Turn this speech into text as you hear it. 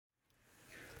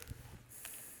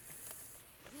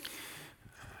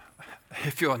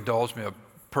If you'll indulge me a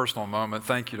personal moment,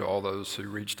 thank you to all those who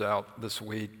reached out this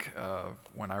week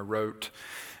when I wrote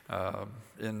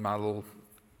in my little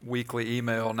weekly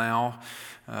email now.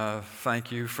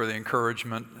 Thank you for the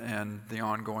encouragement and the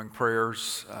ongoing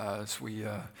prayers as we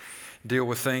deal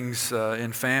with things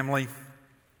in family.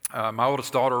 My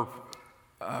oldest daughter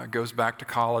goes back to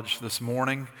college this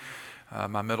morning.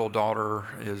 My middle daughter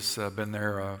has been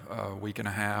there a week and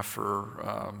a half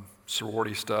for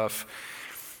sorority stuff.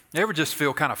 You ever just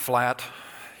feel kind of flat?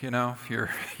 You know, you're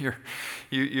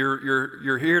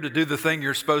here to do the thing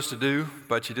you're supposed to do,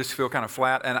 but you just feel kind of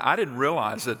flat. And I didn't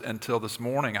realize it until this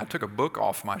morning. I took a book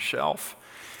off my shelf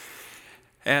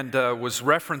and was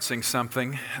referencing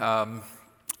something,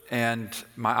 and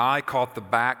my eye caught the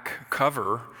back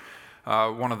cover,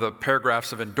 one of the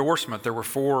paragraphs of endorsement. There were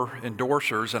 4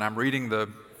 endorsers, and I'm reading the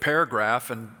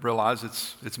paragraph and realize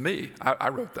it's me. I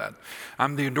wrote that.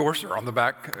 I'm the endorser on the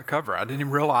back cover. I didn't even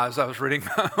realize I was reading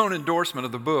my own endorsement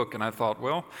of the book, and I thought,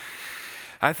 well,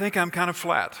 I think I'm kind of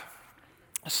flat.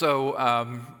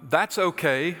 So that's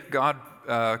okay. God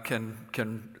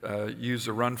can use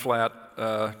a run flat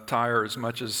tire as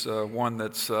much as one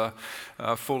that's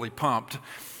fully pumped.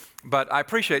 But I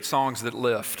appreciate songs that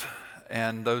lift,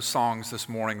 and those songs this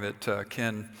morning that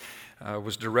Ken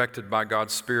was directed by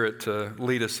God's Spirit to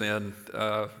lead us in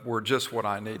were just what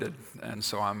I needed. And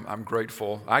so I'm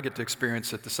grateful. I get to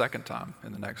experience it the second time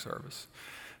in the next service.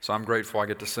 So I'm grateful I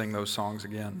get to sing those songs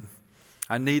again.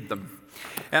 I need them.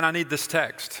 And I need this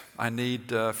text. I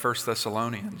need 1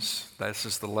 Thessalonians. This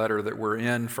is the letter that we're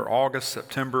in for August,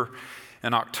 September,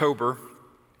 and October.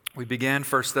 We began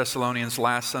 1 Thessalonians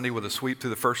last Sunday with a sweep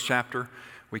through the first chapter.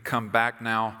 We come back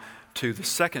now to the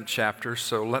second chapter.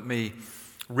 So let me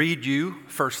read you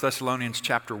 1 Thessalonians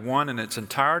chapter 1 in its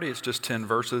entirety. It's just 10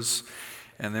 verses,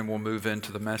 and then we'll move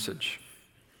into the message.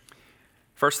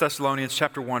 1 Thessalonians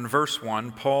chapter 1, verse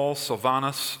 1, Paul,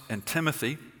 Silvanus, and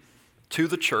Timothy, to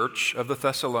the church of the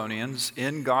Thessalonians,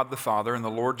 in God the Father and the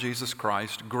Lord Jesus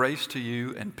Christ, grace to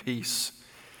you and peace.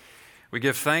 We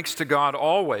give thanks to God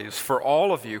always for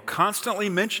all of you, constantly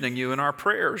mentioning you in our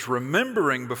prayers,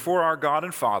 remembering before our God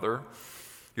and Father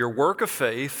your work of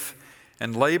faith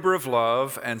and labor of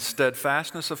love and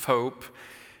steadfastness of hope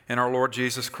in our Lord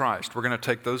Jesus Christ. We're going to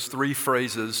take those 3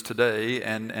 phrases today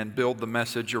and build the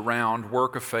message around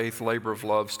work of faith, labor of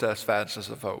love, steadfastness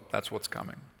of hope. That's what's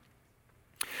coming.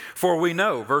 For we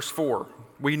know, verse 4,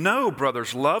 we know,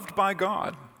 brothers, loved by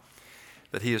God,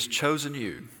 that He has chosen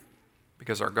you,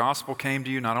 because our gospel came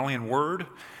to you not only in word,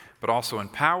 but also in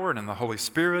power and in the Holy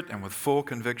Spirit and with full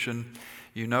conviction.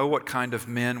 You know what kind of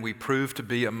men we proved to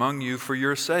be among you for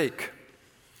your sake.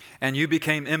 And you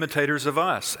became imitators of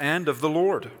us and of the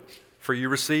Lord, for you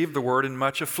received the word in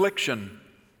much affliction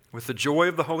with the joy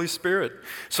of the Holy Spirit,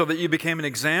 so that you became an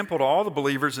example to all the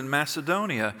believers in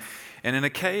Macedonia and in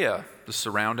Achaia, the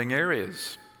surrounding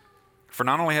areas. For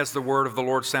not only has the word of the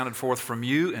Lord sounded forth from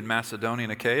you in Macedonia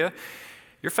and Achaia,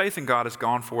 your faith in God has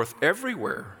gone forth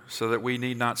everywhere, so that we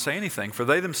need not say anything. For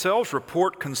they themselves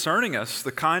report concerning us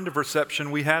the kind of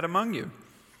reception we had among you,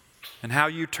 and how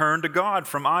you turned to God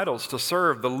from idols to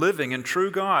serve the living and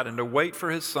true God and to wait for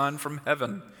His Son from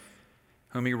heaven,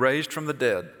 whom He raised from the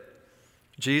dead,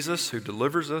 Jesus, who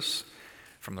delivers us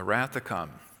from the wrath to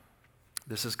come.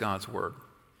 This is God's word.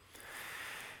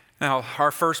 Now,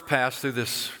 our first pass through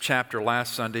this chapter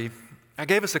last Sunday, I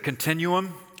gave us a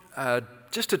continuum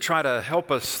just to try to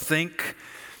help us think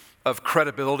of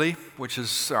credibility, which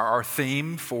is our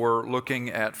theme for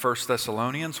looking at 1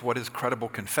 Thessalonians. What is credible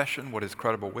confession? What is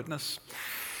credible witness?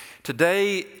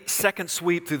 Today, second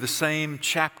sweep through the same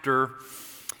chapter,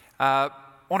 I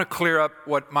want to clear up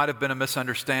what might have been a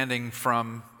misunderstanding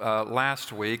from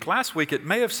last week. Last week, it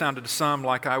may have sounded to some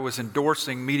like I was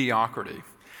endorsing mediocrity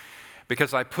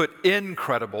because I put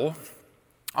incredible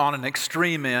on an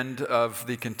extreme end of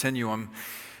the continuum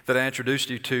that I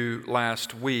introduced you to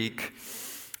last week.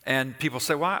 And people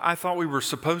say, well, I thought we were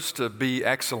supposed to be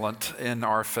excellent in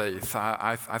our faith.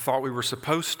 I thought we were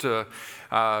supposed to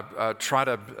try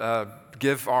to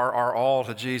give our all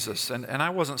to Jesus. And I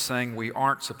wasn't saying we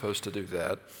aren't supposed to do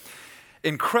that.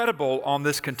 Incredible on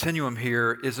this continuum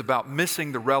here is about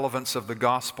missing the relevance of the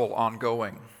gospel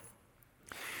ongoing.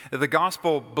 The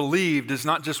gospel believed is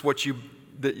not just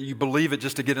that you believe it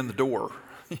just to get in the door.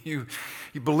 You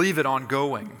believe it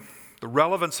ongoing. The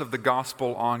relevance of the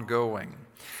gospel ongoing.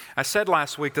 I said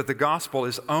last week that the gospel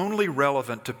is only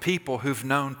relevant to people who've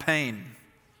known pain.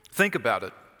 Think about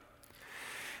it.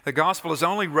 The gospel is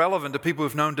only relevant to people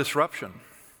who've known disruption,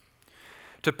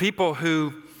 to people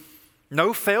who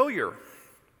know failure.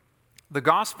 The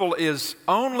gospel is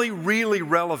only really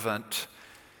relevant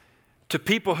to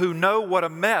people who know what a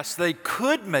mess they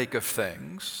could make of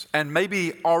things and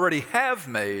maybe already have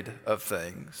made of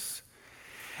things.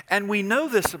 And we know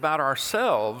this about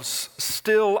ourselves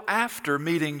still after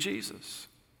meeting Jesus.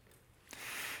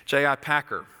 J.I.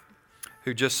 Packer,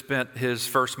 who just spent his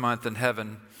first month in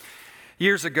heaven,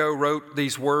 years ago wrote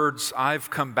these words. I've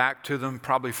come back to them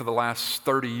probably for the last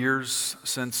 30 years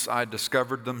since I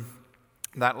discovered them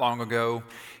that long ago.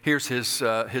 Here's his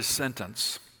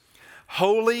sentence.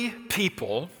 Holy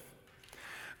people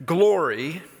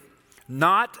glory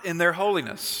not in their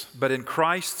holiness, but in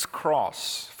Christ's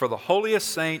cross. For the holiest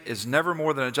saint is never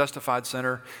more than a justified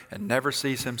sinner and never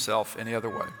sees himself any other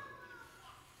way.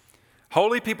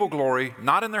 Holy people glory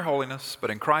not in their holiness, but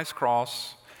in Christ's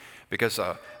cross, because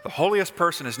the holiest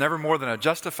person is never more than a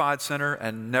justified sinner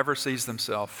and never sees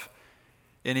themselves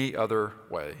any other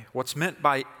way. What's meant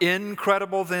by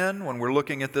incredible then, when we're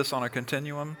looking at this on a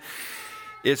continuum,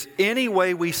 is any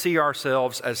way we see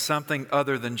ourselves as something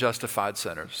other than justified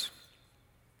sinners.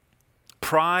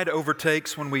 Pride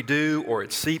overtakes when we do, or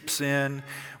it seeps in.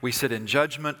 We sit in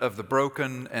judgment of the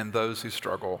broken and those who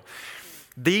struggle.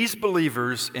 These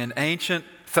believers in ancient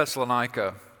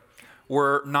Thessalonica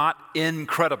were not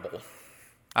incredible.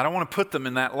 I don't want to put them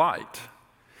in that light.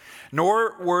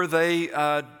 Nor were they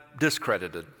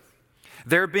discredited.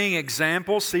 They're being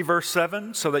examples, see verse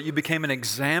 7, so that you became an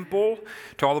example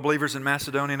to all the believers in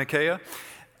Macedonia and Achaia.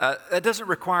 That doesn't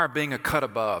require being a cut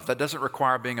above. That doesn't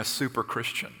require being a super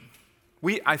Christian.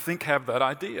 We, I think, have that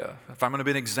idea. If I'm going to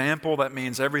be an example, that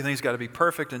means everything's got to be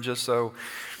perfect and just so,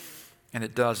 and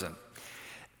it doesn't.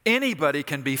 Anybody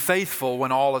can be faithful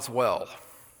when all is well.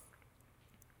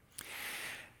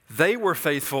 They were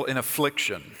faithful in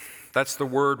affliction. That's the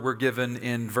word we're given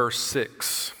in verse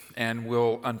 6. And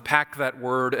we'll unpack that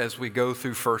word as we go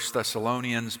through 1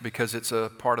 Thessalonians because it's a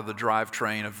part of the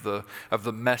drivetrain of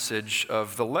the message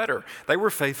of the letter. They were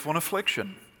faithful in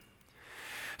affliction.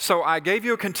 So I gave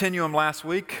you a continuum last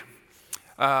week.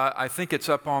 I think it's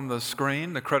up on the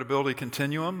screen, the credibility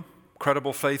continuum.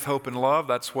 Credible faith, hope, and love.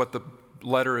 That's what the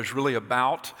letter is really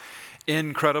about.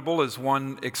 Incredible is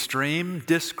one extreme.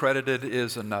 Discredited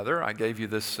is another. I gave you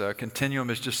this continuum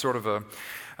as just sort of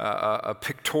a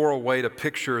pictorial way to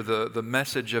picture the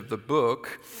message of the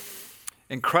book.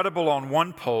 Incredible on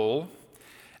one pole,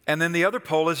 and then the other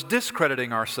pole is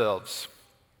discrediting ourselves.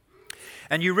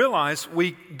 And you realize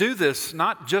we do this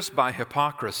not just by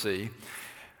hypocrisy,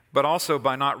 but also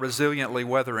by not resiliently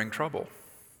weathering trouble.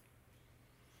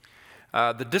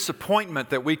 The disappointment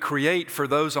that we create for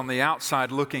those on the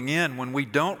outside looking in when we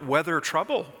don't weather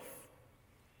trouble.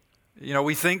 You know,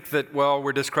 we think that, well,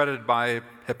 we're discredited by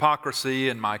hypocrisy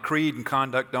and my creed and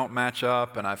conduct don't match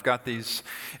up and I've got these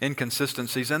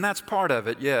inconsistencies, and that's part of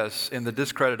it, yes, in the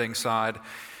discrediting side.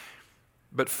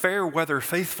 But fair weather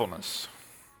faithfulness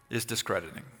is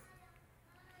discrediting.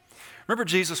 Remember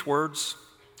Jesus' words?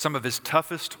 Some of his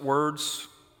toughest words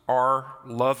are,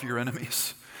 love your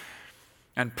enemies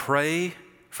and pray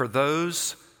for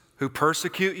those who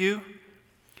persecute you.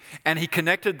 And he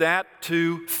connected that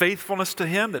to faithfulness to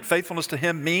him, that faithfulness to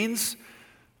him means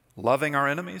loving our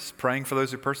enemies, praying for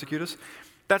those who persecute us.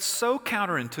 That's so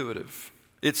counterintuitive.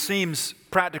 It seems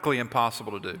practically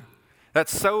impossible to do.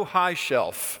 That's so high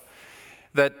shelf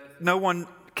that no one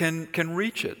can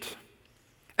reach it.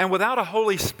 And without a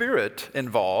Holy Spirit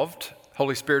involved,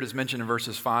 Holy Spirit is mentioned in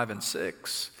verses 5 and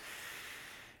 6,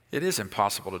 it is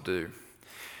impossible to do.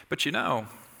 But you know,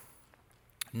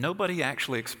 nobody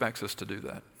actually expects us to do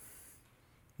that.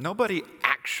 Nobody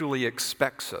actually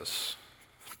expects us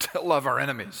to love our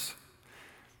enemies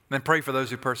and pray for those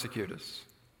who persecute us.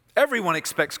 Everyone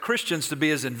expects Christians to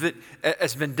be as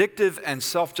vindictive and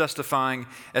self-justifying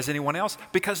as anyone else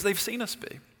because they've seen us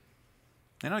be.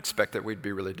 They don't expect that we'd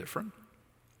be really different.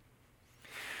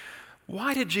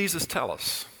 Why did Jesus tell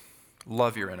us,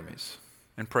 love your enemies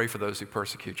and pray for those who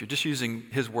persecute you? Just using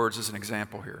his words as an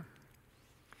example here.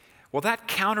 Well, that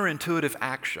counterintuitive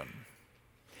action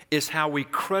is how we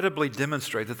credibly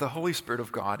demonstrate that the Holy Spirit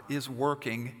of God is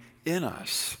working in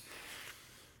us,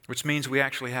 which means we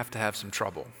actually have to have some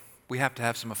trouble. We have to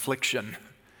have some affliction.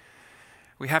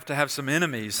 We have to have some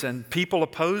enemies and people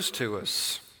opposed to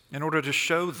us in order to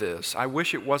show this. I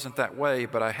wish it wasn't that way,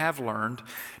 but I have learned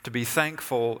to be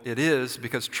thankful it is,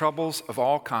 because troubles of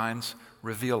all kinds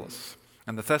reveal us.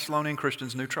 And the Thessalonian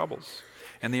Christians knew troubles,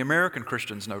 and the American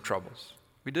Christians know troubles.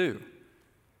 We do.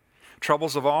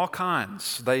 Troubles of all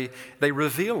kinds. They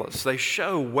reveal us. They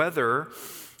show whether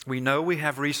we know we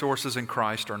have resources in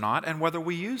Christ or not, and whether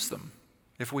we use them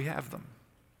if we have them.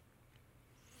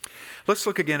 Let's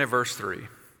look again at verse 3.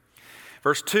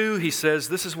 Verse 2, he says,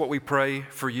 this is what we pray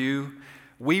for you.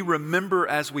 we remember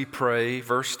as we pray,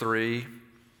 verse 3,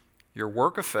 your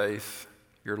work of faith,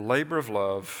 your labor of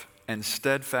love, and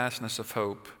steadfastness of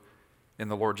hope in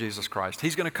the Lord Jesus Christ.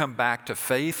 He's going to come back to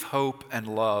faith, hope, and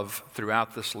love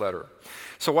throughout this letter.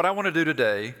 So what I want to do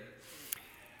today,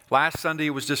 last Sunday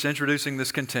was just introducing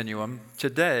this continuum.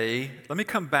 Today, let me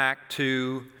come back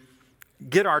to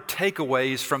get our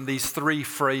takeaways from these three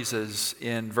phrases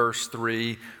in verse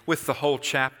 3 with the whole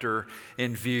chapter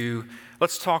in view.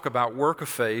 Let's talk about work of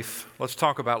faith, let's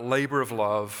talk about labor of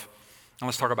love, and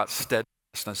let's talk about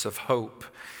steadfastness of hope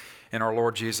in our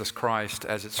Lord Jesus Christ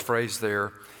as it's phrased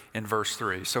there in verse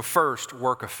 3. So first,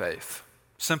 work of faith.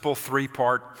 Simple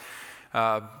three-part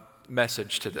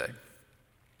message today.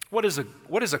 What is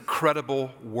a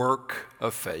credible work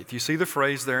of faith? You see the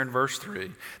phrase there in verse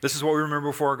 3. This is what we remember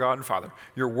before our God and Father,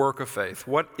 your work of faith.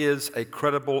 What is a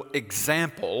credible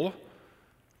example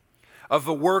of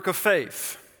the work of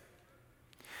faith?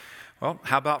 Well,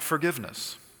 how about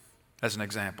forgiveness as an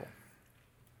example?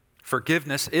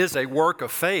 Forgiveness is a work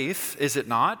of faith, is it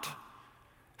not?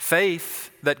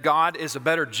 Faith that God is a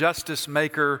better justice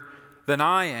maker than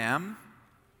I am.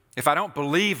 If I don't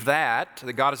believe that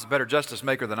God is a better justice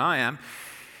maker than I am,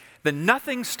 then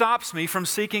nothing stops me from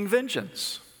seeking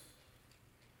vengeance.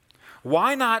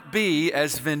 Why not be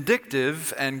as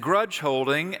vindictive and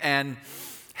grudge-holding and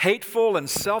hateful and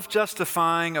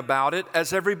self-justifying about it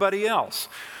as everybody else?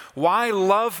 Why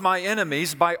love my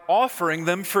enemies by offering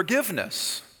them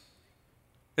forgiveness?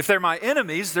 If they're my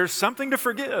enemies, there's something to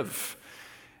forgive.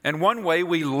 And one way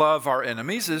we love our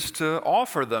enemies is to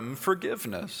offer them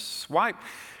forgiveness. Why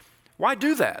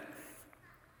do that?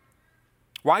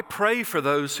 Why pray for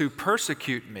those who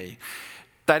persecute me?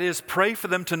 That is, pray for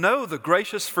them to know the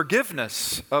gracious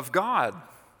forgiveness of God,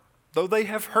 though they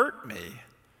have hurt me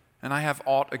and I have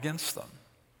aught against them.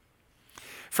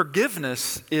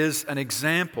 Forgiveness is an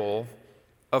example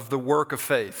of the work of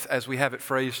faith, as we have it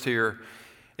phrased here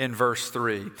in verse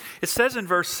 3. It says in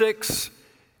verse 6,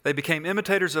 they became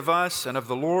imitators of us and of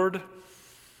the Lord,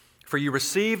 for you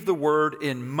received the word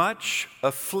in much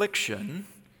affliction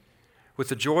with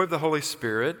the joy of the Holy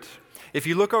Spirit. If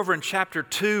you look over in chapter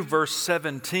 2, verse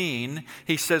 17,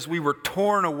 he says, we were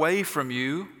torn away from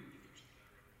you.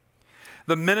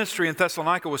 The ministry in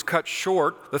Thessalonica was cut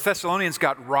short. The Thessalonians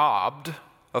got robbed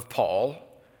of Paul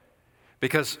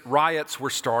because riots were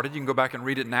started. You can go back and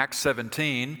read it in Acts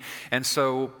 17. And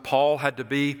so Paul had to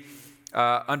be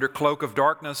under cloak of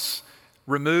darkness,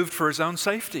 removed for his own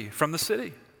safety from the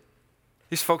city.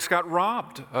 These folks got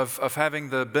robbed of having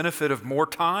the benefit of more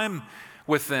time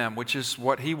with them, which is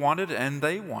what he wanted and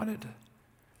they wanted.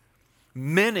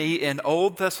 Many in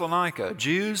old Thessalonica,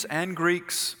 Jews and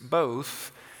Greeks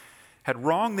both, had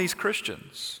wronged these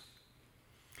Christians.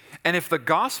 And if the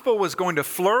gospel was going to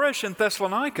flourish in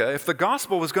Thessalonica, if the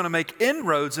gospel was going to make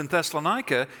inroads in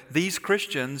Thessalonica, these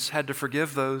Christians had to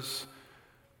forgive those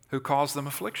who caused them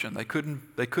affliction. They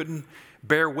couldn't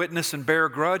bear witness and bear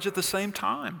a grudge at the same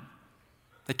time.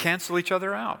 They cancel each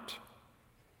other out.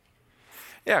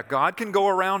 Yeah, God can go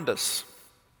around us.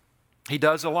 He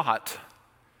does a lot.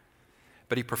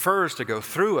 But He prefers to go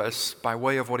through us by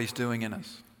way of what He's doing in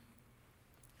us.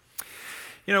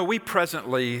 You know, we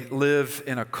presently live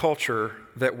in a culture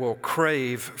that will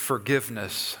crave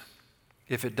forgiveness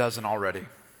if it doesn't already.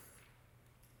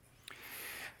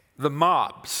 The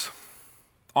mobs,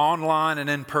 online and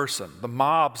in person, the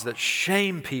mobs that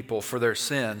shame people for their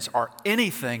sins are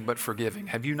anything but forgiving.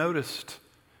 Have you noticed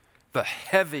the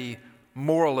heavy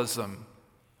moralism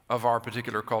of our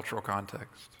particular cultural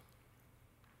context?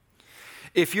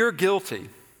 If you're guilty,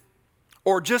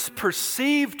 or just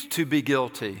perceived to be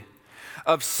guilty,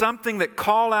 of something that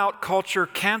call-out culture,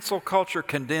 cancel culture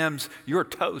condemns, you're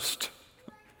toast.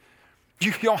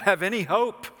 You don't have any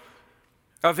hope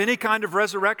of any kind of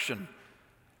resurrection.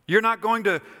 You're not going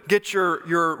to get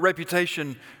your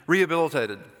reputation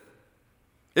rehabilitated.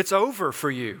 It's over for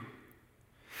you.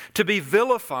 To be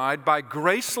vilified by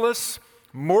graceless,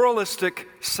 moralistic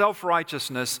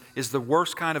self-righteousness is the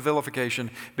worst kind of vilification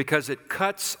because it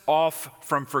cuts off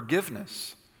from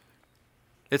forgiveness.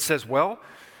 It says, well,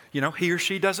 he or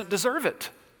she doesn't deserve it,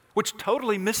 which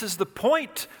totally misses the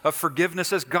point of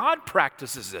forgiveness as God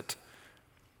practices it.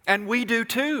 And we do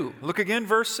too. Look again,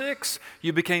 verse 6.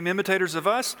 You became imitators of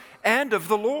us and of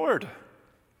the Lord.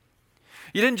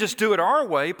 You didn't just do it our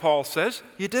way, Paul says.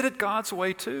 You did it God's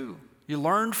way too. You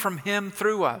learned from Him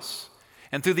through us.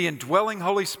 And through the indwelling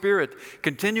Holy Spirit,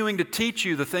 continuing to teach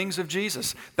you the things of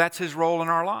Jesus. That's His role in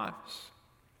our lives.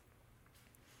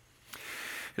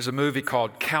 There's a movie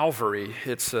called Calvary.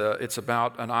 It's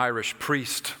about an Irish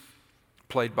priest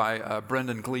played by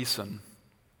Brendan Gleeson.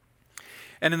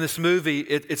 And in this movie,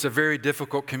 it's a very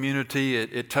difficult community.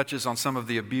 It touches on some of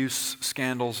the abuse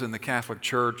scandals in the Catholic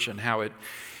Church and how it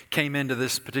came into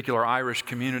this particular Irish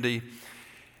community.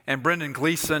 And Brendan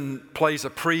Gleeson plays a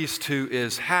priest who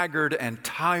is haggard and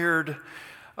tired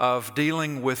of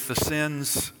dealing with the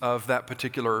sins of that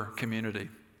particular community.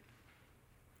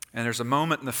 And there's a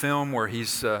moment in the film where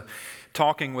he's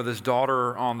talking with his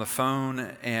daughter on the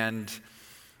phone, and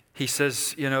he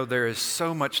says, there is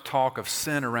so much talk of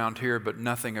sin around here, but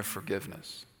nothing of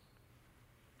forgiveness.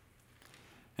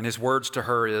 And his words to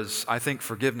her is, I think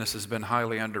forgiveness has been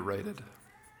highly underrated.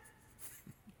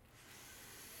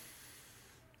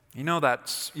 You know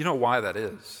why that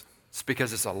is? It's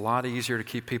because it's a lot easier to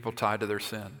keep people tied to their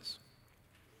sins.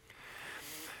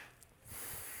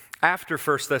 After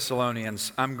 1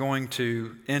 Thessalonians, I'm going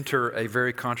to enter a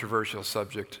very controversial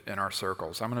subject in our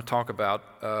circles. I'm going to talk about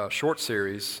a short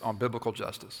series on biblical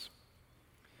justice,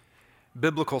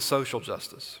 biblical social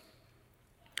justice.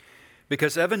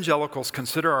 Because evangelicals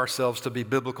consider ourselves to be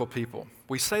biblical people.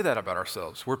 We say that about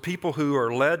ourselves. We're people who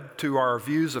are led to our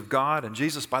views of God and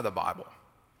Jesus by the Bible.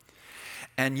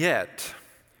 And yet,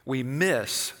 we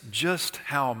miss just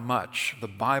how much the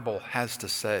Bible has to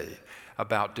say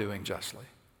about doing justly,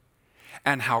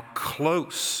 and how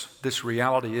close this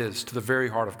reality is to the very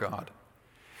heart of God.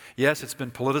 Yes, it's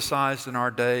been politicized in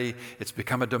our day. It's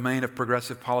become a domain of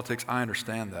progressive politics. I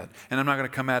understand that. And I'm not going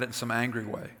to come at it in some angry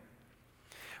way.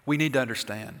 We need to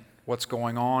understand what's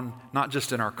going on, not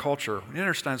just in our culture. We need to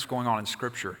understand what's going on in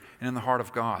Scripture and in the heart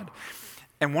of God.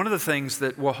 And one of the things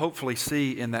that we'll hopefully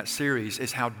see in that series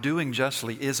is how doing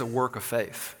justly is a work of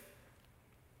faith.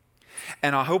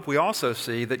 And I hope we also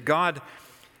see that God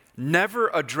never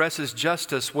addresses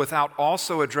justice without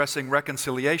also addressing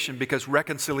reconciliation, because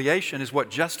reconciliation is what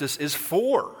justice is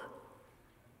for.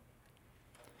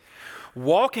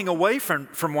 Walking away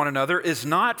from one another is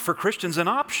not for Christians an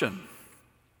option.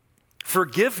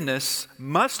 Forgiveness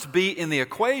must be in the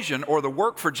equation, or the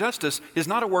work for justice is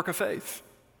not a work of faith.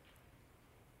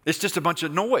 It's just a bunch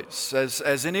of noise,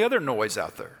 as any other noise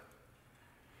out there.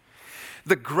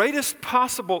 The greatest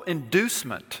possible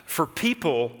inducement for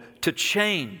people to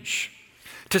change,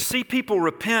 to see people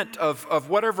repent of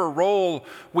whatever role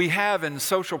we have in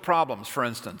social problems, for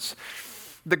instance,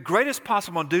 the greatest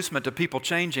possible inducement to people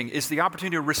changing is the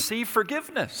opportunity to receive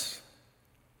forgiveness.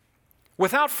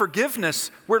 Without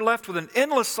forgiveness, we're left with an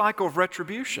endless cycle of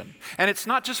retribution. And it's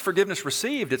not just forgiveness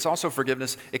received, it's also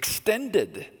forgiveness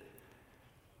extended.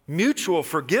 Mutual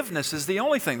forgiveness is the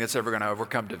only thing that's ever going to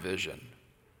overcome division.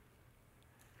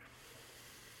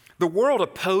 The world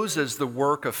opposes the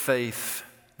work of faith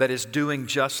that is doing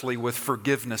justly with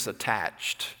forgiveness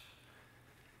attached,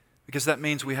 because that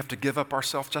means we have to give up our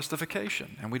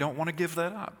self-justification, and we don't want to give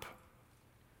that up.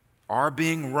 Our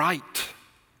being right.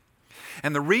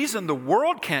 And the reason the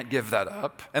world can't give that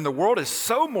up, and the world is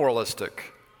so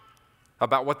moralistic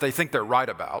about what they think they're right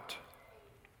about,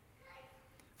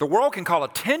 the world can call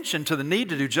attention to the need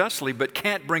to do justly, but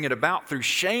can't bring it about through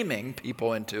shaming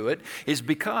people into it, is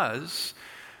because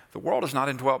the world is not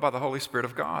indwelt by the Holy Spirit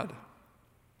of God.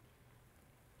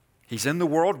 He's in the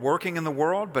world, working in the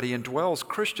world, but he indwells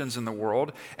Christians in the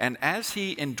world. And as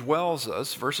he indwells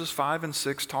us, verses 5 and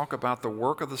 6 talk about the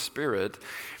work of the Spirit.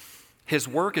 His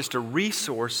work is to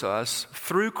resource us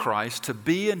through Christ to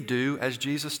be and do as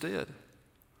Jesus did.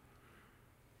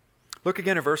 Look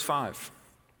again at verse 5.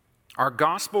 Our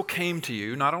gospel came to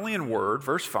you not only in word,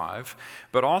 verse 5,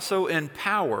 but also in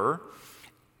power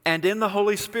and in the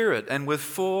Holy Spirit, and with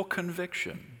full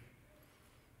conviction.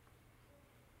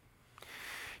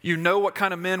 You know what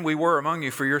kind of men we were among you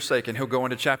for your sake, and he'll go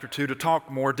into chapter 2 to talk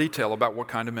more detail about what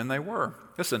kind of men they were.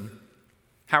 Listen,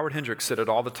 Howard Hendricks said it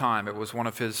all the time. It was one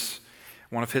of his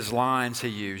lines he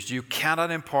used. You cannot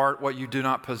impart what you do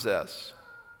not possess.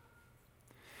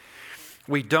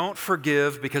 We don't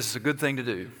forgive because it's a good thing to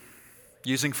do.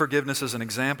 Using forgiveness as an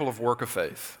example of work of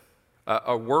faith.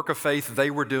 A work of faith they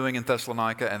were doing in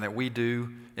Thessalonica and that we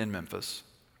do in Memphis.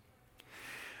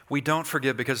 We don't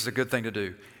forgive because it's a good thing to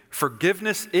do.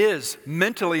 Forgiveness is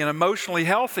mentally and emotionally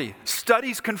healthy.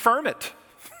 Studies confirm it.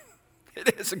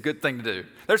 It is a good thing to do.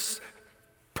 There's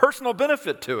personal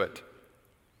benefit to it.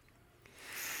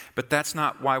 But that's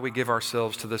not why we give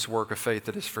ourselves to this work of faith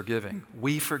that is forgiving.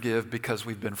 We forgive because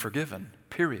we've been forgiven,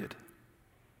 period.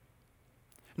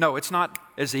 No, it's not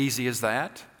as easy as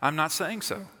that. I'm not saying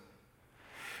so.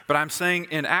 But I'm saying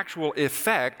in actual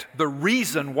effect, the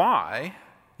reason why,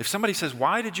 if somebody says,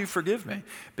 why did you forgive me?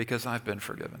 Because I've been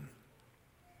forgiven.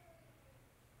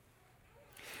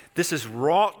 This is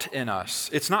wrought in us.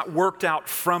 It's not worked out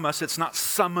from us. It's not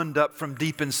summoned up from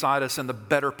deep inside us in the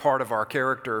better part of our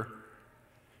character.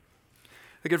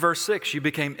 Look at verse 6. You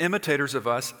became imitators of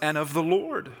us and of the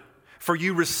Lord, for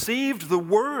you received the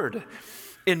word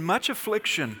in much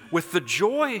affliction with the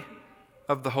joy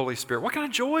of the Holy Spirit. What kind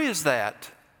of joy is that?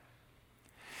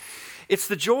 It's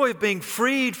the joy of being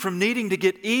freed from needing to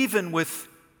get even with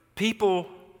people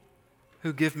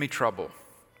who give me trouble.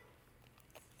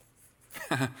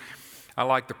 I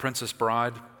like The Princess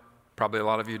Bride. Probably a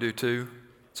lot of you do too.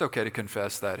 It's okay to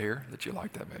confess that here, that you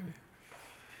like that movie.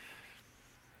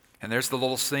 And there's the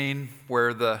little scene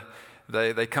where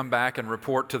they come back and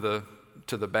report to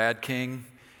the bad king.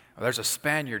 Oh, there's a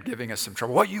Spaniard giving us some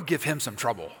trouble. Well, you give him some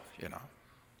trouble, you know.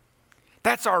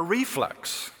 That's our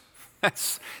reflex.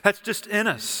 That's just in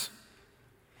us.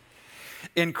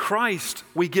 In Christ,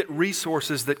 we get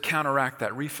resources that counteract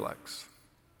that reflex.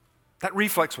 That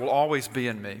reflex will always be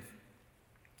in me.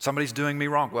 Somebody's doing me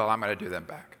wrong. Well, I'm going to do them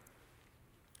back.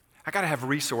 I got to have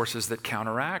resources that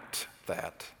counteract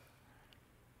that.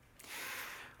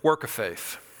 Work of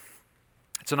faith.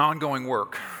 It's an ongoing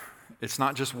work. It's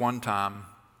not just one time.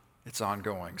 It's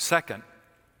ongoing. Second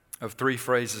of three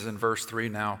phrases in verse 3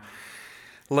 now.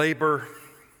 Labor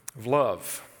of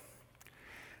love.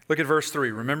 Look at verse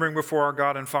 3. Remembering before our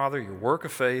God and Father your work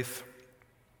of faith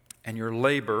and your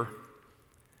labor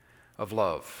of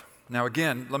love. Now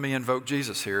again, let me invoke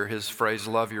Jesus here, his phrase,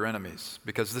 love your enemies,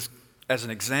 because this, as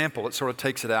an example, it sort of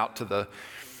takes it out to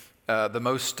the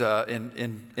most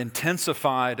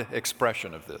intensified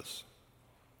expression of this.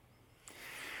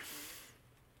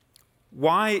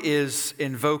 Why is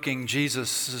invoking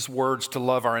Jesus' words to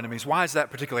love our enemies, why is that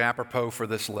particularly apropos for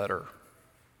this letter?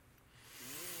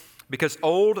 Because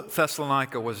old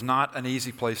Thessalonica was not an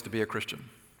easy place to be a Christian.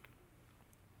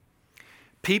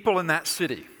 People in that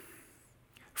city,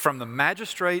 from the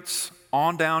magistrates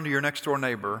on down to your next door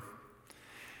neighbor,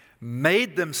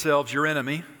 made themselves your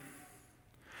enemy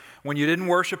when you didn't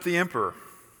worship the emperor,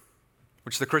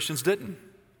 which the Christians didn't.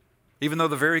 Even though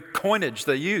the very coinage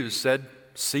they used said,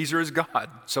 Caesar is God,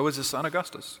 so is his son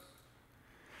Augustus.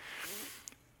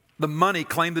 The money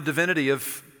claimed the divinity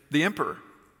of the emperor.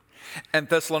 And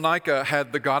Thessalonica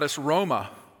had the goddess Roma,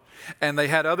 and they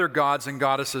had other gods and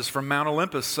goddesses from Mount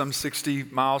Olympus, some 60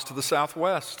 miles to the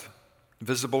southwest,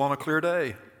 visible on a clear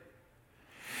day.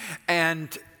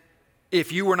 And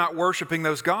if you were not worshiping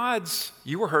those gods,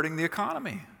 you were hurting the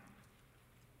economy.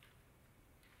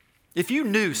 If you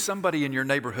knew somebody in your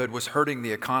neighborhood was hurting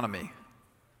the economy,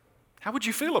 how would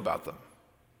you feel about them?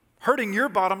 Hurting your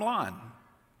bottom line.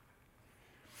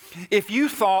 If you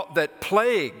thought that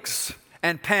plagues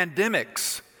and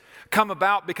pandemics come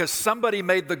about because somebody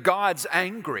made the gods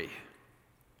angry,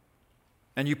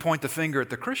 and you point the finger at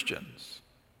the Christians,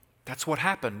 that's what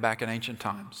happened back in ancient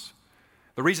times.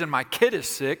 The reason my kid is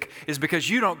sick is because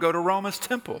you don't go to Roma's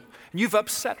temple, and you've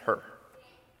upset her.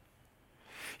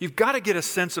 You've got to get a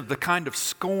sense of the kind of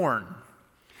scorn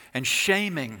and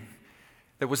shaming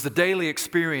that was the daily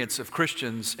experience of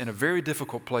Christians in a very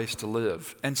difficult place to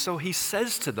live. And so he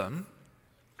says to them,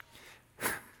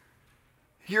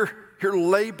 your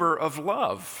labor of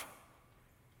love.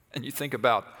 And you think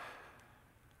about,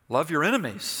 love your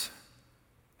enemies.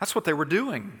 That's what they were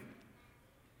doing.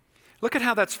 Look at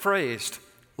how that's phrased.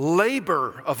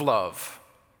 Labor of love.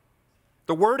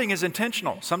 The wording is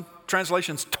intentional. Some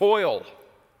translations, toil.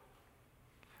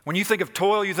 When you think of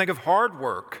toil, you think of hard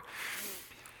work.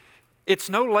 It's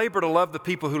no labor to love the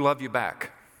people who love you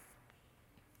back.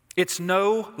 It's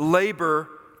no labor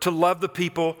to love the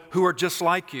people who are just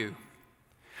like you.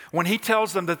 When he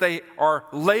tells them that they are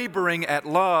laboring at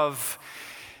love,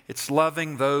 it's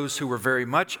loving those who were very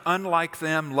much unlike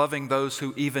them, loving those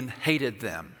who even hated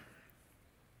them.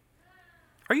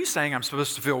 Are you saying I'm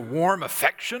supposed to feel warm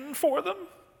affection for them?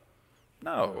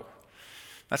 No,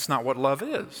 that's not what love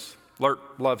is.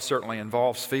 Love certainly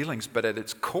involves feelings, but at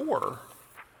its core,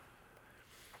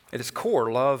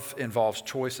 love involves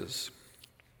choices.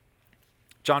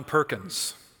 John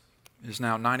Perkins is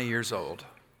now 90 years old.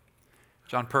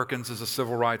 John Perkins is a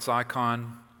civil rights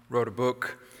icon, wrote a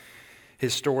book.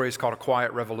 His story is called A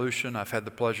Quiet Revolution. I've had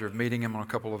the pleasure of meeting him on a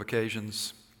couple of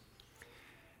occasions.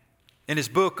 In his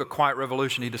book, A Quiet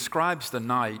Revolution, he describes the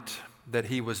night that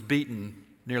he was beaten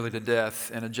nearly to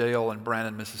death in a jail in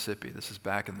Brandon, Mississippi. This is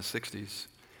back in the 60s.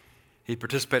 He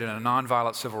participated in a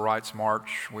nonviolent civil rights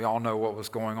march. We all know what was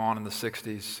going on in the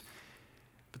 60s.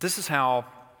 But this is how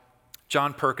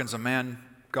John Perkins, a man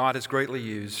God has greatly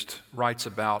used, writes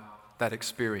about that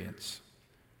experience.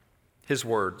 His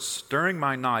words, "During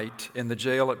my night in the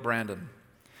jail at Brandon,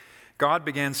 God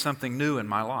began something new in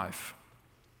my life.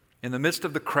 In the midst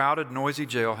of the crowded, noisy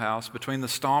jailhouse, between the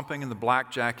stomping and the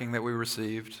blackjacking that we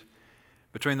received,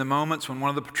 between the moments when one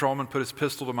of the patrolmen put his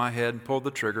pistol to my head and pulled the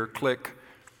trigger, click,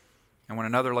 And when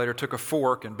another later took a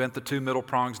fork and bent the two middle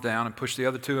prongs down and pushed the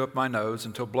other two up my nose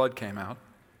until blood came out.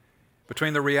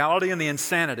 Between the reality and the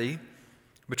insanity,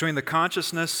 between the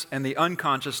consciousness and the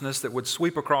unconsciousness that would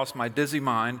sweep across my dizzy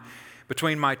mind,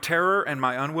 between my terror and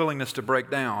my unwillingness to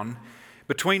break down,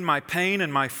 between my pain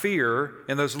and my fear,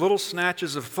 in those little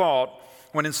snatches of thought,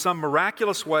 when in some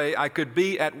miraculous way I could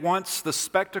be at once the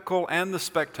spectacle and the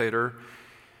spectator,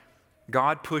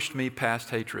 God pushed me past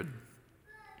hatred.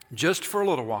 Just for a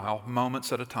little while,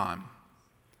 moments at a time.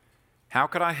 How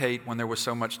could I hate when there was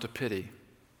so much to pity?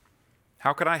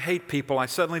 How could I hate people I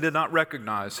suddenly did not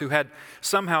recognize, who had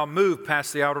somehow moved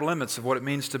past the outer limits of what it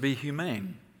means to be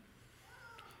humane?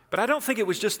 But I don't think it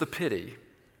was just the pity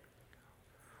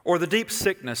or the deep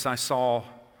sickness I saw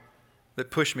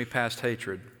that pushed me past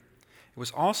hatred. It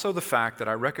was also the fact that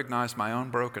I recognized my own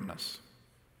brokenness.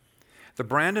 The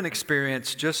Brandon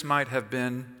experience just might have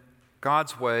been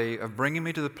God's way of bringing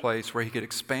me to the place where He could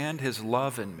expand His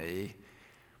love in me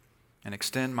and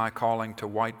extend my calling to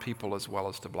white people as well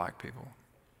as to black people.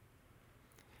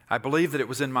 I believe that it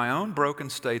was in my own broken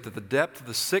state that the depth of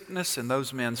the sickness in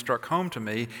those men struck home to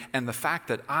me, and the fact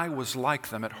that I was like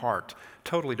them at heart,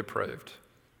 totally depraved.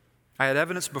 I had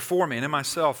evidence before me and in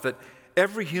myself that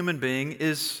every human being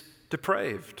is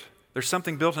depraved. There's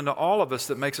something built into all of us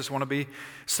that makes us want to be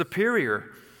superior.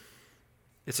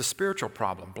 It's a spiritual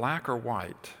problem, black or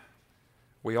white.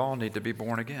 We all need to be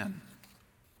born again.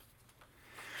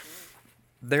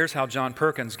 There's how John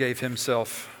Perkins gave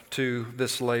himself to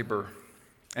this labor,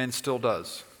 and still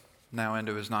does, now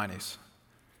into his 90s.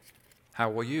 How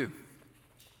will you?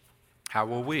 How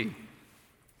will we?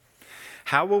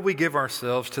 How will we give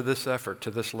ourselves to this effort,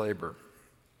 to this labor?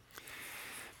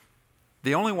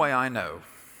 The only way I know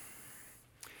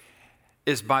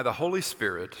is by the Holy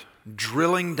Spirit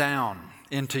drilling down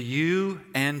into you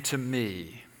and to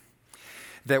me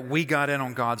that we got in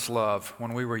on God's love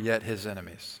when we were yet His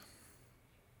enemies.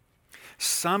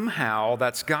 Somehow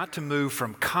that's got to move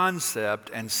from concept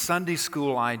and Sunday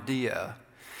school idea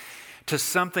to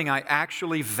something I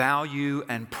actually value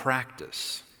and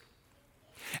practice.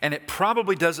 And it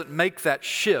probably doesn't make that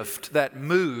shift, that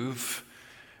move,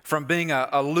 from being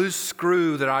a loose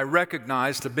screw that I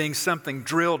recognize to being something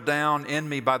drilled down in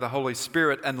me by the Holy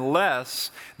Spirit,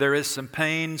 unless there is some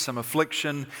pain, some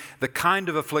affliction, the kind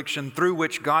of affliction through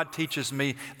which God teaches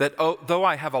me that though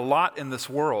I have a lot in this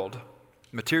world,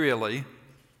 materially,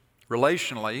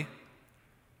 relationally,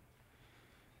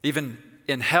 even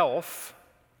in health,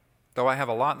 though I have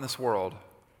a lot in this world,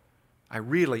 I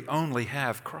really only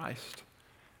have Christ.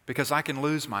 Because I can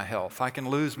lose my health, I can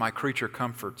lose my creature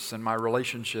comforts and my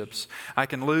relationships, I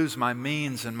can lose my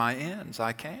means and my ends,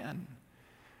 I can.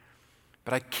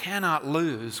 But I cannot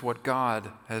lose what God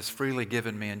has freely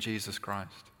given me in Jesus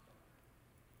Christ.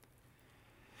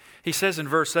 He says in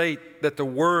verse 8 that the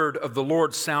word of the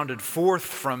Lord sounded forth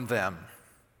from them,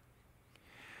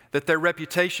 that their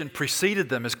reputation preceded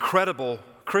them as credible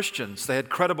Christians. They had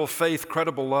credible faith,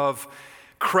 credible love,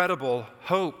 credible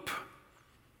hope.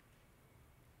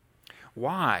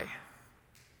 Why?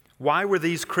 Why were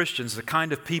these Christians the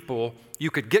kind of people you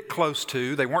could get close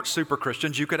to? They weren't super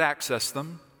Christians. You could access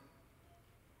them.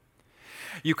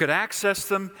 You could access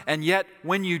them, and yet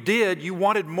when you did, you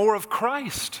wanted more of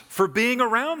Christ for being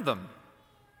around them.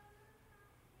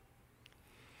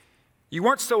 You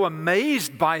weren't so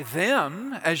amazed by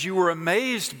them as you were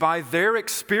amazed by their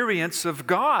experience of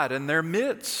God in their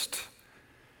midst.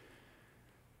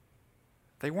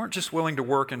 They weren't just willing to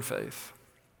work in faith.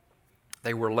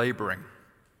 They were laboring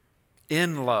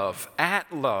in love,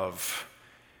 at love,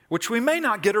 which we may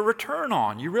not get a return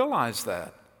on. You realize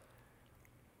that.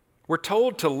 We're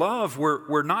told to love.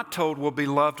 We're not told we'll be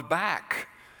loved back.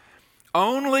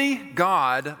 Only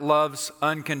God loves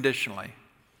unconditionally.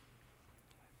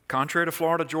 Contrary to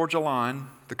Florida Georgia Line,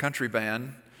 the country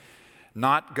band,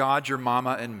 not God, your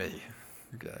mama, and me.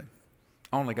 Okay.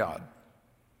 Only God.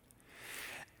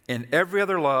 In every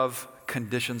other love,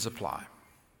 conditions apply.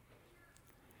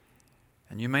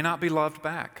 And you may not be loved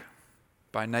back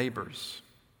by neighbors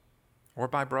or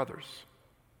by brothers,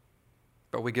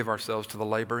 but we give ourselves to the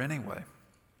labor anyway.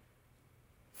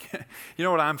 You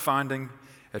know what I'm finding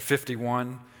at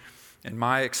 51 in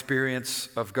my experience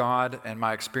of God and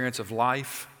my experience of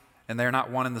life, and they're not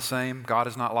one and the same? God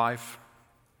is not life.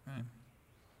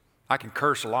 I can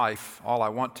curse life all I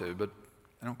want to, but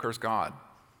I don't curse God.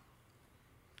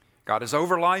 God is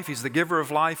over life. He's the giver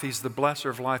of life. He's the blesser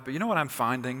of life. But you know what I'm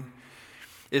finding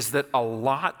is that a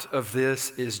lot of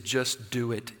this is just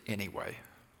do it anyway.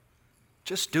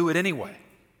 Just do it anyway.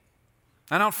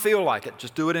 I don't feel like it.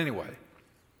 Just do it anyway.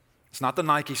 It's not the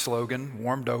Nike slogan,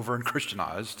 warmed over and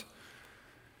Christianized.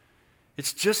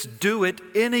 It's just do it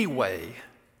anyway.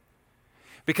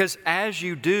 Because as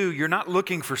you do, you're not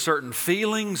looking for certain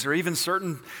feelings or even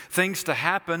certain things to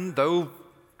happen, though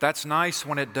that's nice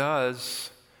when it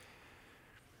does.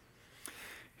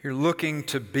 You're looking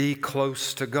to be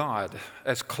close to God,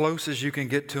 as close as you can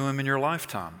get to Him in your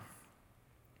lifetime.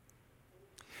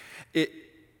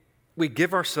 We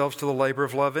give ourselves to the labor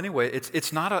of love anyway.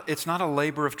 It's not a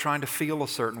labor of trying to feel a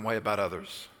certain way about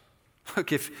others.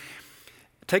 Look,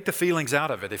 take the feelings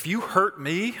out of it. If you hurt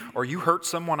me or you hurt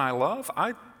someone I love,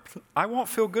 I won't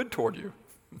feel good toward you.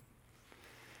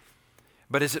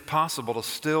 But is it possible to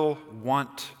still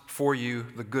want for you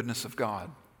the goodness of God?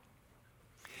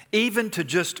 Even to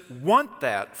just want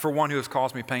that for one who has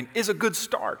caused me pain is a good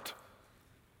start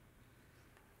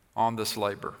on this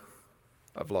labor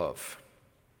of love,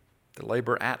 the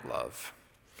labor at love.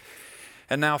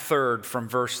 And now third, from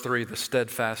verse 3, the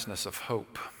steadfastness of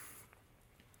hope.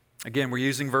 Again, we're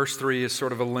using verse 3 as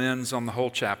sort of a lens on the whole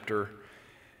chapter.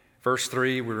 Verse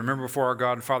 3, we remember before our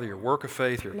God and Father your work of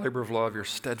faith, your labor of love, your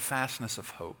steadfastness of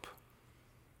hope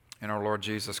in our Lord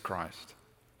Jesus Christ.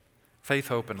 Faith,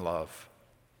 hope, and love.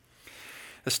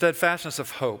 The steadfastness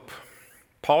of hope.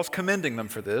 Paul's commending them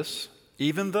for this,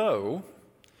 even though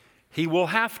he will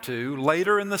have to,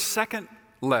 later in the second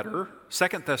letter, 2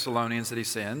 Thessalonians that he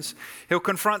sends, he'll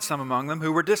confront some among them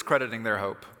who were discrediting their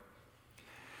hope.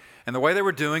 And the way they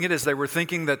were doing it is they were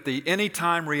thinking that the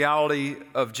anytime reality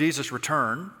of Jesus'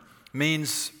 return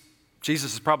means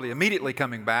Jesus is probably immediately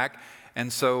coming back,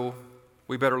 and so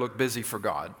we better look busy for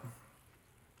God.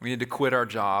 We need to quit our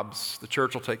jobs. The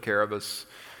church will take care of us,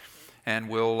 and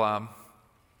we'll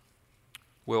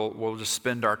just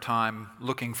spend our time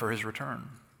looking for His return.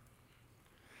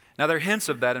 Now, there are hints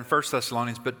of that in 1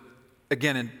 Thessalonians, but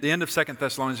again, in the end of 2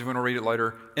 Thessalonians, if you want to read it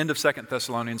later, end of 2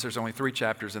 Thessalonians, there's only 3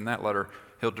 chapters in that letter.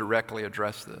 He'll directly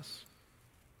address this.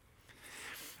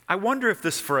 I wonder if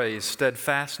this phrase,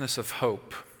 steadfastness of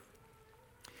hope,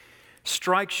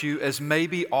 strikes you as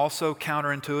maybe also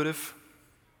counterintuitive.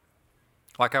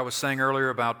 Like I was saying earlier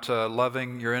about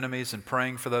loving your enemies and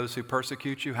praying for those who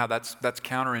persecute you, how that's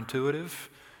counterintuitive,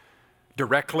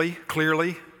 directly,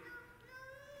 clearly.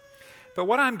 But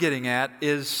what I'm getting at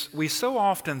is we so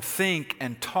often think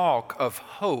and talk of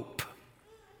hope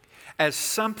as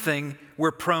something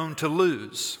we're prone to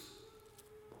lose.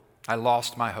 I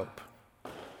lost my hope.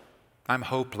 I'm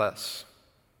hopeless.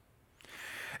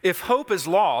 If hope is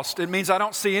lost, it means I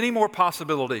don't see any more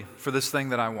possibility for this thing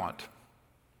that I want.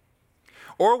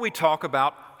 Or we talk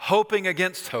about hoping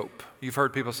against hope. You've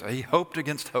heard people say, he hoped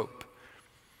against hope.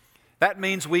 That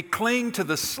means we cling to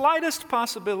the slightest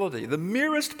possibility, the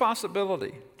merest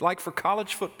possibility, like for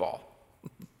college football.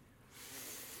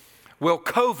 Will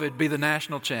COVID be the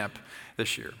national champ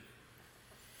this year?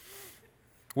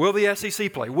 Will the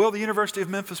SEC play? Will the University of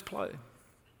Memphis play?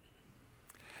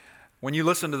 When you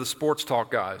listen to the sports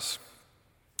talk guys,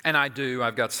 and I do,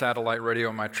 I've got satellite radio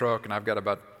in my truck, and I've got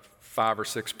about 5 or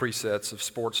 6 presets of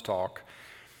sports talk.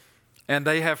 And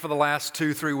they have for the last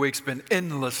 2-3 weeks been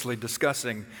endlessly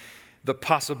discussing the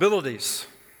possibilities.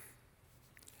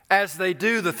 As they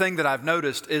do, the thing that I've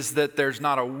noticed is that there's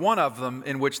not a one of them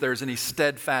in which there's any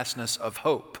steadfastness of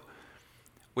hope,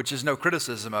 which is no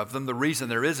criticism of them. The reason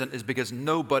there isn't is because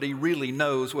nobody really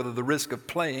knows whether the risk of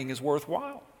playing is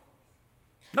worthwhile.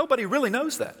 Nobody really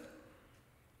knows that.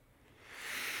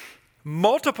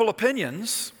 Multiple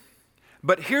opinions,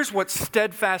 but here's what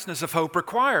steadfastness of hope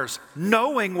requires: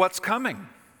 knowing what's coming.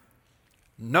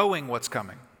 Knowing what's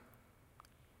coming.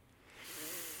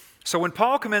 So when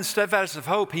Paul commends steadfastness of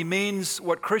hope, he means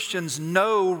what Christians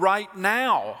know right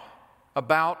now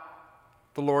about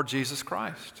the Lord Jesus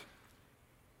Christ.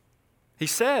 He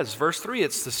says, verse 3,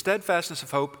 it's the steadfastness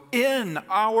of hope in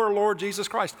our Lord Jesus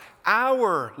Christ.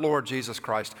 Our Lord Jesus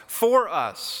Christ, for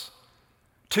us,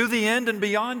 to the end and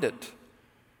beyond it.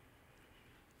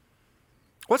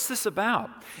 What's this about?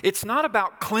 It's not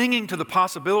about clinging to the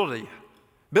possibility.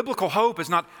 Biblical hope is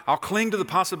not, I'll cling to the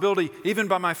possibility, even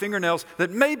by my fingernails,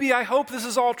 that maybe I hope this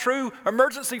is all true.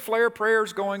 Emergency flare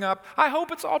prayers going up. I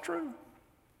hope it's all true.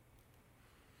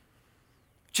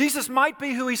 Jesus might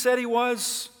be who he said he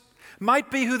was. Might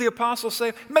be who the apostles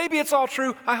say. Maybe it's all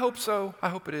true. I hope so. I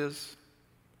hope it is.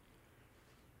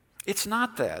 It's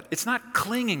not that. It's not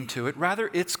clinging to it. Rather,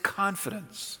 it's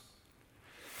confidence.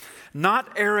 Not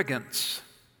arrogance.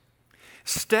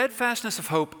 Steadfastness of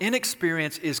hope in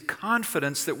experience is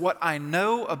confidence that what I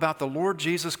know about the Lord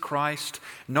Jesus Christ,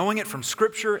 knowing it from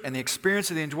Scripture and the experience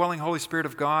of the indwelling Holy Spirit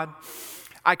of God,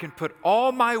 I can put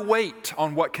all my weight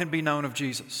on what can be known of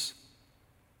Jesus.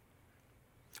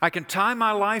 I can tie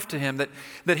my life to Him,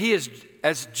 that He is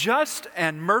as just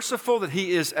and merciful, that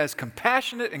He is as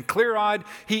compassionate and clear-eyed,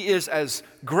 He is as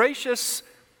gracious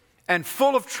and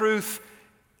full of truth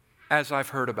as I've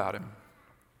heard about Him.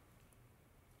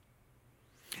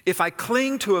 If I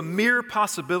cling to a mere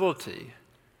possibility,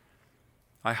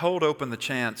 I hold open the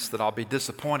chance that I'll be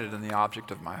disappointed in the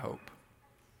object of my hope.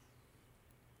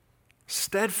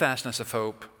 Steadfastness of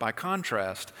hope, by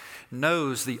contrast,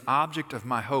 knows the object of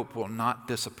my hope will not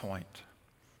disappoint.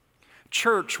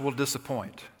 Church will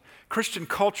disappoint. Christian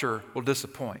culture will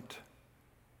disappoint.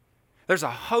 There's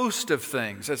a host of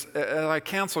things. As I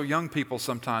counsel young people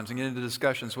sometimes and get into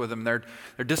discussions with them, they're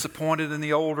disappointed in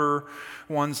the older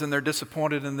ones, and they're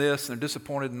disappointed in this, and they're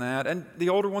disappointed in that, and the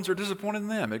older ones are disappointed in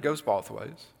them. It goes both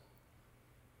ways.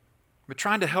 But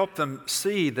trying to help them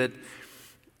see that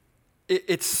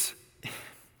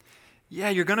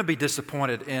you're going to be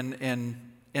disappointed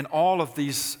in all of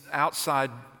these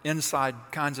outside, inside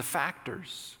kinds of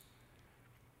factors.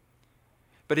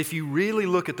 But if you really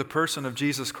look at the person of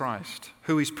Jesus Christ,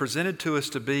 who He's presented to us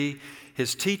to be,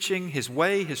 His teaching, His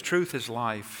way, His truth, His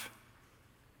life,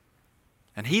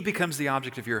 and He becomes the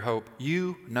object of your hope,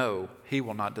 you know He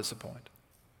will not disappoint.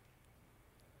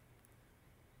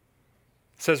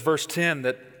 It says, verse 10,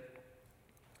 that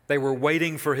they were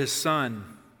waiting for His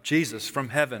Son, Jesus, from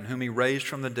heaven, whom He raised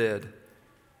from the dead,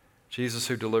 Jesus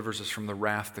who delivers us from the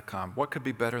wrath to come. What could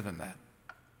be better than that?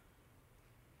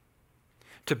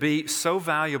 To be so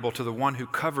valuable to the one who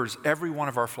covers every one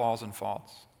of our flaws and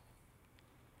faults.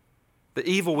 The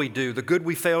evil we do, the good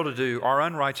we fail to do, our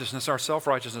unrighteousness, our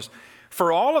self-righteousness.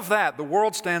 For all of that, the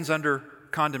world stands under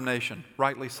condemnation,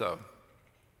 rightly so.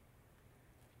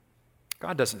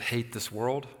 God doesn't hate this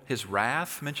world. His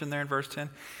wrath, mentioned there in verse 10,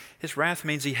 His wrath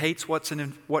means He hates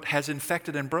what has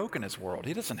infected and broken His world.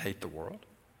 He doesn't hate the world.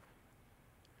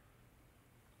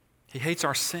 He hates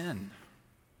our sin.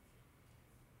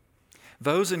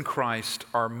 Those in Christ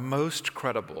are most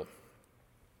credible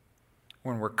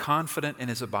when we're confident in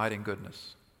His abiding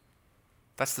goodness.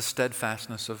 That's the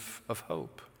steadfastness of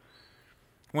hope.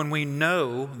 When we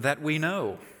know that we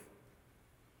know.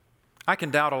 I can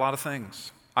doubt a lot of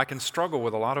things. I can struggle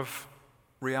with a lot of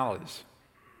realities.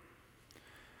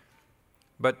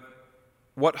 But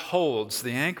what holds,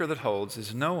 the anchor that holds,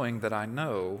 is knowing that I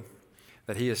know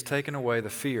that He has taken away the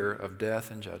fear of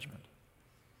death and judgment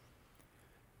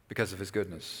because of His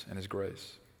goodness and His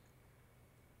grace.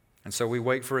 And so we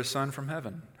wait for His Son from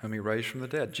heaven, whom He raised from the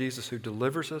dead, Jesus who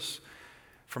delivers us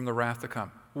from the wrath to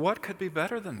come. What could be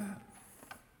better than that?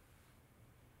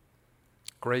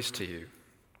 Grace to you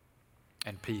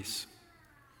and peace.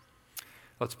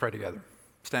 Let's pray together.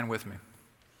 Stand with me,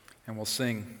 and we'll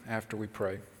sing after we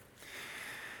pray.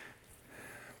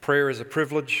 Prayer is a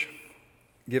privilege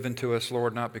given to us,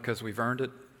 Lord, not because we've earned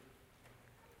it.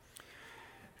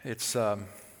 It's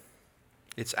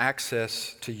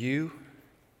access to you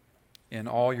in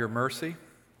all your mercy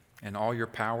and all your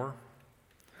power.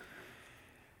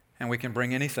 And we can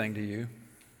bring anything to you.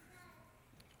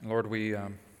 Lord, we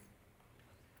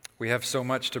have so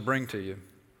much to bring to you.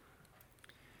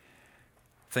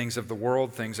 Things of the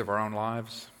world, things of our own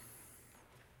lives,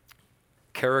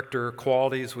 character,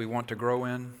 qualities we want to grow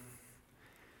in,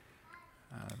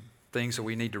 things that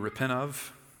we need to repent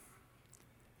of,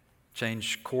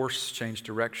 change course, change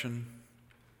direction,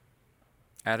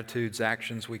 attitudes,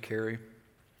 actions we carry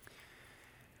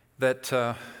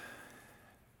that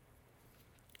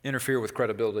interfere with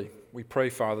credibility. We pray,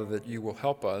 Father, that you will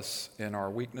help us in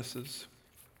our weaknesses,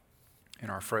 in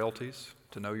our frailties,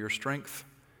 to know your strength,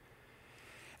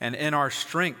 and in our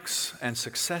strengths and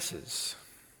successes,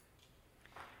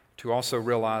 to also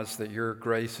realize that your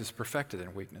grace is perfected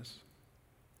in weakness,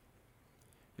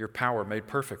 your power made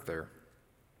perfect there.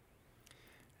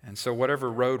 And so whatever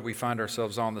road we find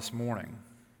ourselves on this morning,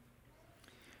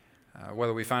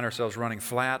 whether we find ourselves running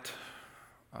flat,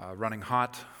 running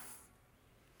hot,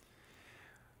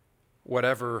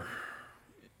 whatever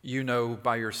you know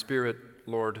by your Spirit,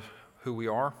 Lord, who we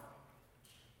are,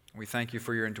 we thank you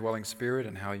for your indwelling Spirit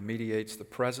and how He mediates the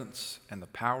presence and the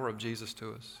power of Jesus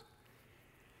to us.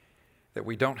 That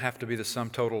we don't have to be the sum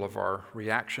total of our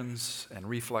reactions and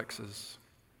reflexes.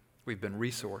 We've been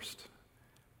resourced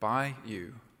by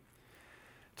you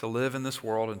to live in this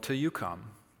world until you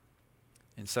come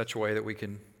in such a way that we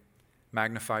can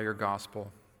magnify your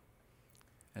gospel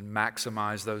and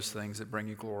maximize those things that bring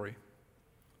you glory.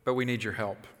 But we need your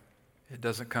help. It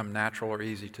doesn't come natural or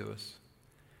easy to us.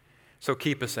 So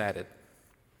keep us at it.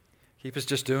 Keep us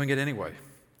just doing it anyway.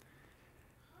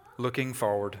 Looking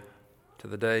forward to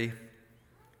the day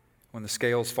when the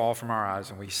scales fall from our eyes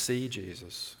and we see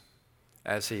Jesus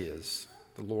as He is,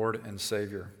 the Lord and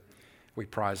Savior we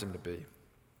prize him to be.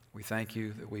 We thank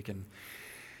you that we can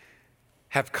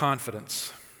have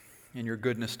confidence in your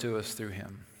goodness to us through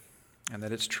him, and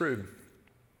that it's true.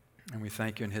 And we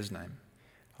thank you in his name.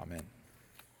 Amen.